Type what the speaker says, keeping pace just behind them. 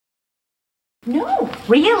No,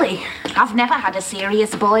 really. I've never had a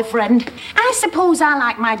serious boyfriend. I suppose I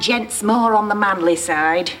like my gents more on the manly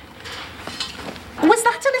side. Was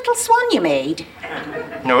that a little swan you made?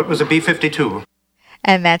 No, it was a B-52.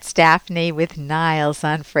 And that's Daphne with Niles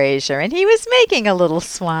on Frasier. And he was making a little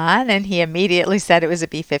swan, and he immediately said it was a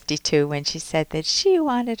B-52 when she said that she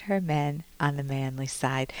wanted her men on the manly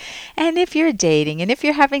side. And if you're dating, and if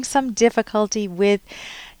you're having some difficulty with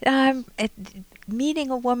meeting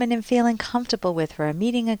a woman and feeling comfortable with her,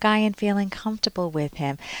 meeting a guy and feeling comfortable with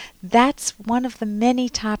him, that's one of the many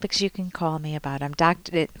topics you can call me about.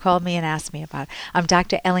 Call me and ask me about. I'm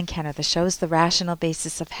Dr. Ellen Kenner. The show's The Rational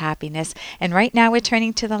Basis of Happiness. And right now we're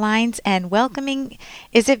turning to the lines and welcoming,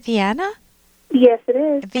 is it Vienna? Yes, it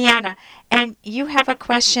is. Vienna. And you have a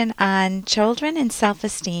question on children and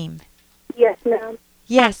self-esteem. Yes, ma'am.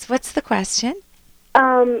 Yes, what's the question?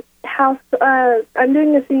 I'm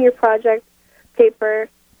doing a senior project paper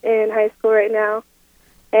in high school right now,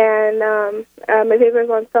 and my paper is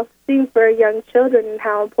on self-esteem for young children and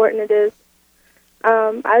how important it is.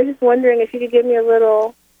 I was just wondering if you could give me a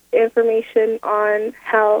little information on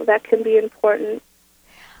how that can be important.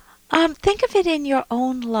 Think of it in your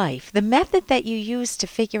own life. The method that you use to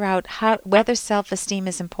figure out whether self-esteem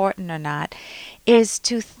is important or not is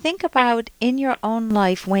to think about in your own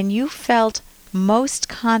life when you felt most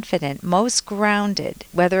confident, most grounded,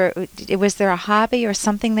 whether was there a hobby or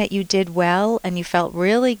something that you did well and you felt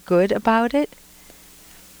really good about it?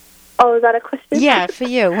 Oh, is that a question? Yeah, for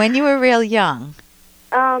you, when you were real young.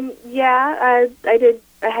 Yeah, I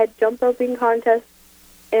had jump roping contests,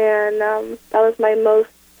 and that was my most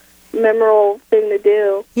memorable thing to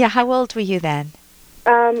do. Yeah, how old were you then?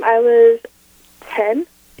 I was 10.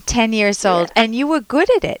 10 years old, yeah. And you were good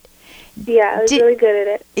at it. Yeah, I was really good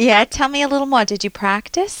at it. Yeah, tell me a little more. Did you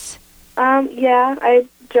practice? Yeah, I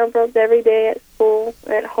jump roped every day at school,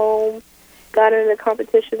 at home, got into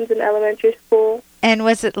competitions in elementary school. And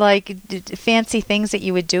was it like fancy things that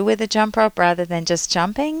you would do with a jump rope rather than just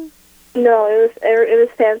jumping? No, it was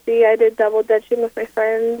fancy. I did double dutching with my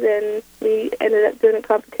friends, and we ended up doing a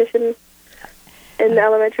competition in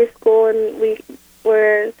elementary school, and we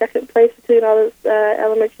were in second place between all those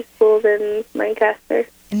elementary schools in Lancaster.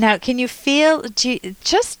 Now, can you feel,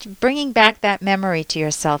 just bringing back that memory to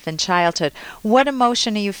yourself in childhood, what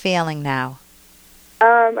emotion are you feeling now?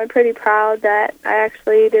 I'm pretty proud that I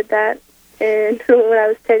actually did that when I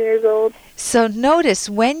was 10 years old. So notice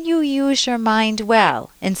when you use your mind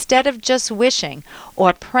well, instead of just wishing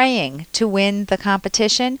or praying to win the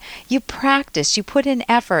competition, you practice, you put in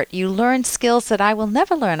effort, you learn skills that I will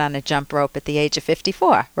never learn on a jump rope at the age of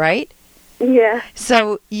 54, right? Yeah.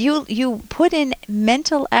 So you put in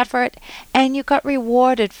mental effort and you got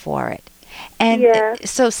rewarded for it. And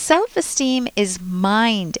so self-esteem is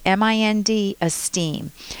mind, M-I-N-D,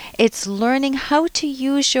 esteem. It's learning how to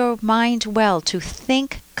use your mind well, to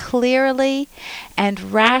think clearly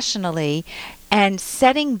and rationally, and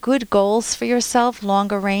setting good goals for yourself,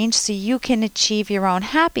 longer range, so you can achieve your own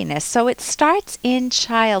happiness. So it starts in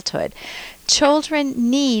childhood. Children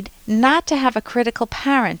need not to have a critical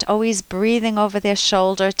parent always breathing over their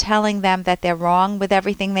shoulder, telling them that they're wrong with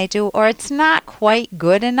everything they do, or it's not quite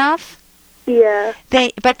good enough. Yeah.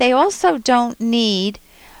 But they also don't need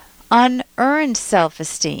unearned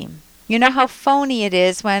self-esteem. You know how phony it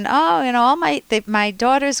is when, my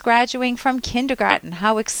daughter's graduating from kindergarten.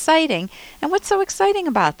 How exciting. And what's so exciting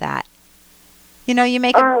about that? You know, you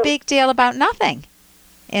make a big deal about nothing.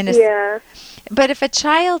 Yeah. But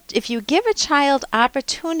if you give a child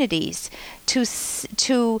opportunities to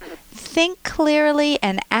think clearly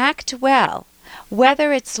and act well,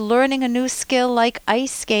 whether it's learning a new skill like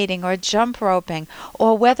ice skating or jump roping,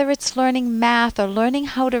 or whether it's learning math or learning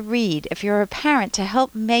how to read, if you're a parent, to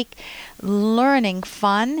help make learning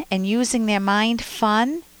fun and using their mind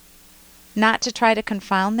fun, not to try to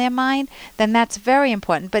confound their mind, then that's very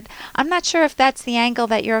important. But I'm not sure if that's the angle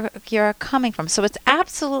that you're coming from. So it's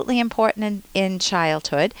absolutely important in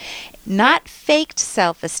childhood. Not faked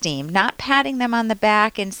self-esteem, not patting them on the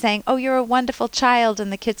back and saying, "Oh, you're a wonderful child,"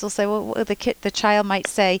 and the kids will say, "Well, the child might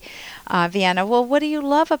say, Vienna, well, what do you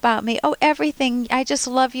love about me?" "Oh, everything. I just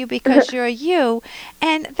love you because you're you."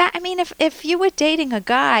 And that, I mean, if you were dating a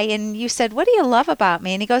guy and you said, "What do you love about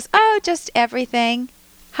me?" and he goes, "Oh, just everything,"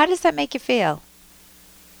 how does that make you feel?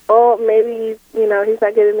 Well, maybe he's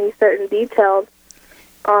not giving me certain details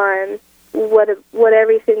on what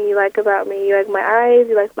everything you like about me. You like my eyes,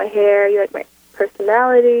 you like my hair, you like my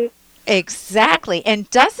personality. Exactly. And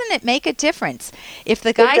doesn't it make a difference? If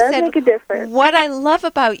the guy said, make a difference. "What I love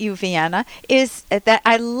about you, Vienna, is that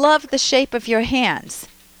I love the shape of your hands."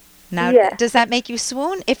 Now, Yes. does that make you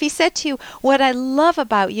swoon? If he said to you, "What I love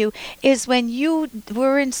about you is when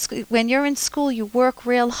when you're in school, you work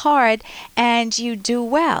real hard and you do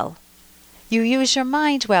well. You use your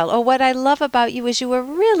mind well." Or, "What I love about you is you were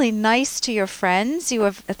really nice to your friends. You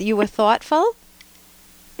were thoughtful."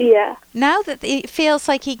 Yeah. Now that it feels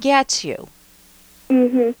like he gets you.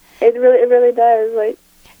 Mhm. It really does. Like,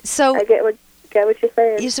 So I get what you're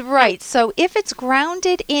saying. is right. So if it's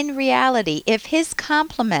grounded in reality, if his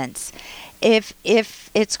compliments, if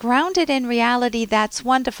it's grounded in reality, that's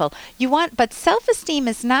wonderful. But self-esteem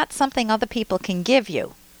is not something other people can give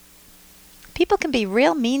you. People can be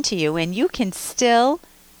real mean to you, and you can still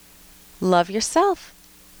love yourself.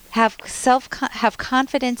 Have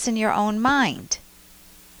confidence in your own mind.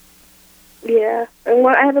 Yeah. And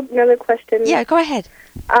I have another question. Yeah, go ahead.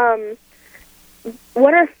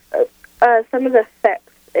 What are some of the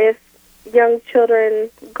effects if young children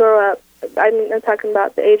grow up? I'm talking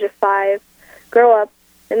about the age of 5, grow up,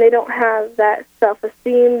 and they don't have that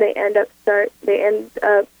self-esteem. They end up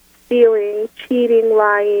stealing, cheating,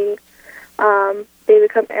 lying. They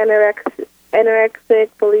become anorexic,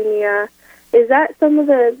 bulimia. Is that some of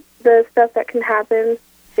the stuff that can happen?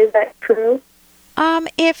 Is that true?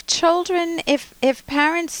 If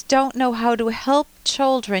parents don't know how to help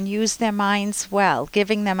children use their minds well,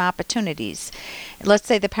 giving them opportunities. Let's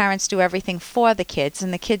say the parents do everything for the kids,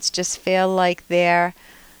 and the kids just feel like they're,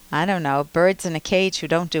 I don't know, birds in a cage who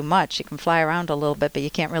don't do much. You can fly around a little bit, but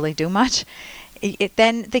you can't really do much. And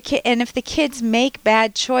if the kids make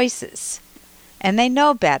bad choices, and they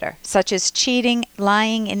know better, such as cheating,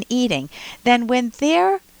 lying, and eating, then when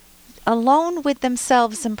they're alone with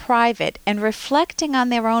themselves in private and reflecting on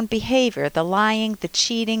their own behavior, the lying, the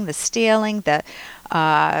cheating, the stealing, the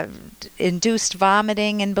induced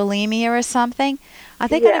vomiting and bulimia or something, are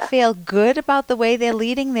they going to feel good about the way they're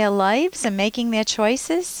leading their lives and making their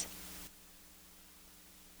choices?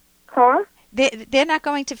 Huh? They're not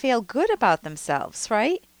going to feel good about themselves,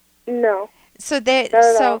 right? No. So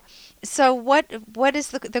what is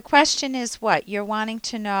the question is what? You're wanting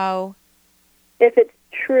to know if it's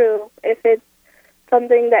true, if it's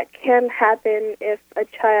something that can happen if a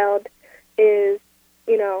child is,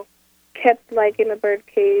 kept like in a bird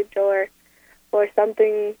cage or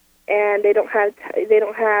something, and they don't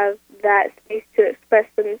have that space to express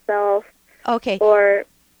themselves. Okay. Or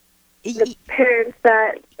the parents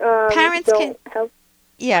that don't help.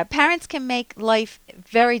 Yeah, parents can make life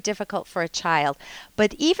very difficult for a child.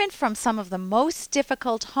 But even from some of the most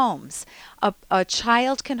difficult homes, a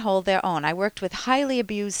child can hold their own. I worked with highly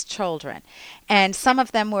abused children, and some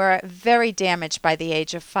of them were very damaged by the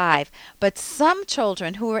age of 5. But some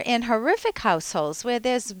children who were in horrific households where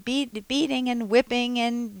there's beating and whipping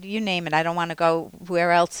and you name it. I don't want to go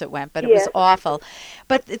where else it went, but it was awful.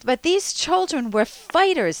 But these children were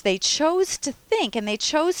fighters. They chose to think, and they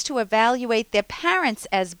chose to evaluate their parents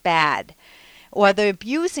as bad, or the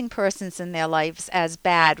abusing persons in their lives as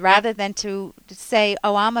bad, rather than to say,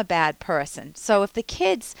 "Oh, I'm a bad person." So if the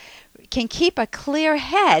kids can keep a clear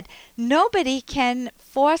head, nobody can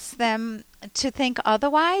force them to think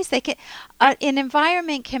otherwise. They can. An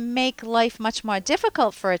environment can make life much more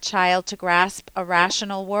difficult for a child to grasp a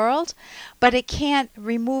rational world, but it can't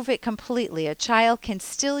remove it completely. A child can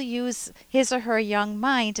still use his or her young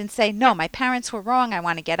mind and say, "No, my parents were wrong. I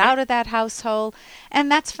want to get out of that household,"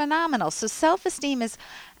 and that's phenomenal. So self-esteem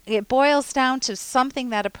it boils down to something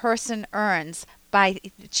that a person earns by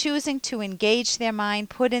choosing to engage their mind,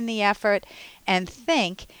 put in the effort, and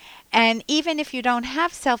think. And even if you don't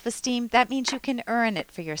have self-esteem, that means you can earn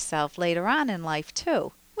it for yourself later on in life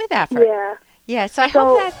too, with effort. Yeah. Yeah. So I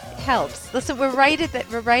hope that helps. Listen, we're right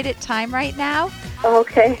at time right now.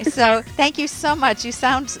 Okay. So thank you so much. You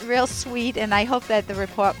sound real sweet, and I hope that the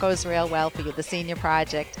report goes real well for you, the senior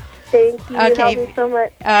project. Thank you. You helped me so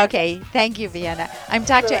much. Okay. Thank you, Vienna. I'm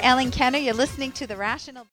Dr. Ellen Kenner. You're listening to The Rational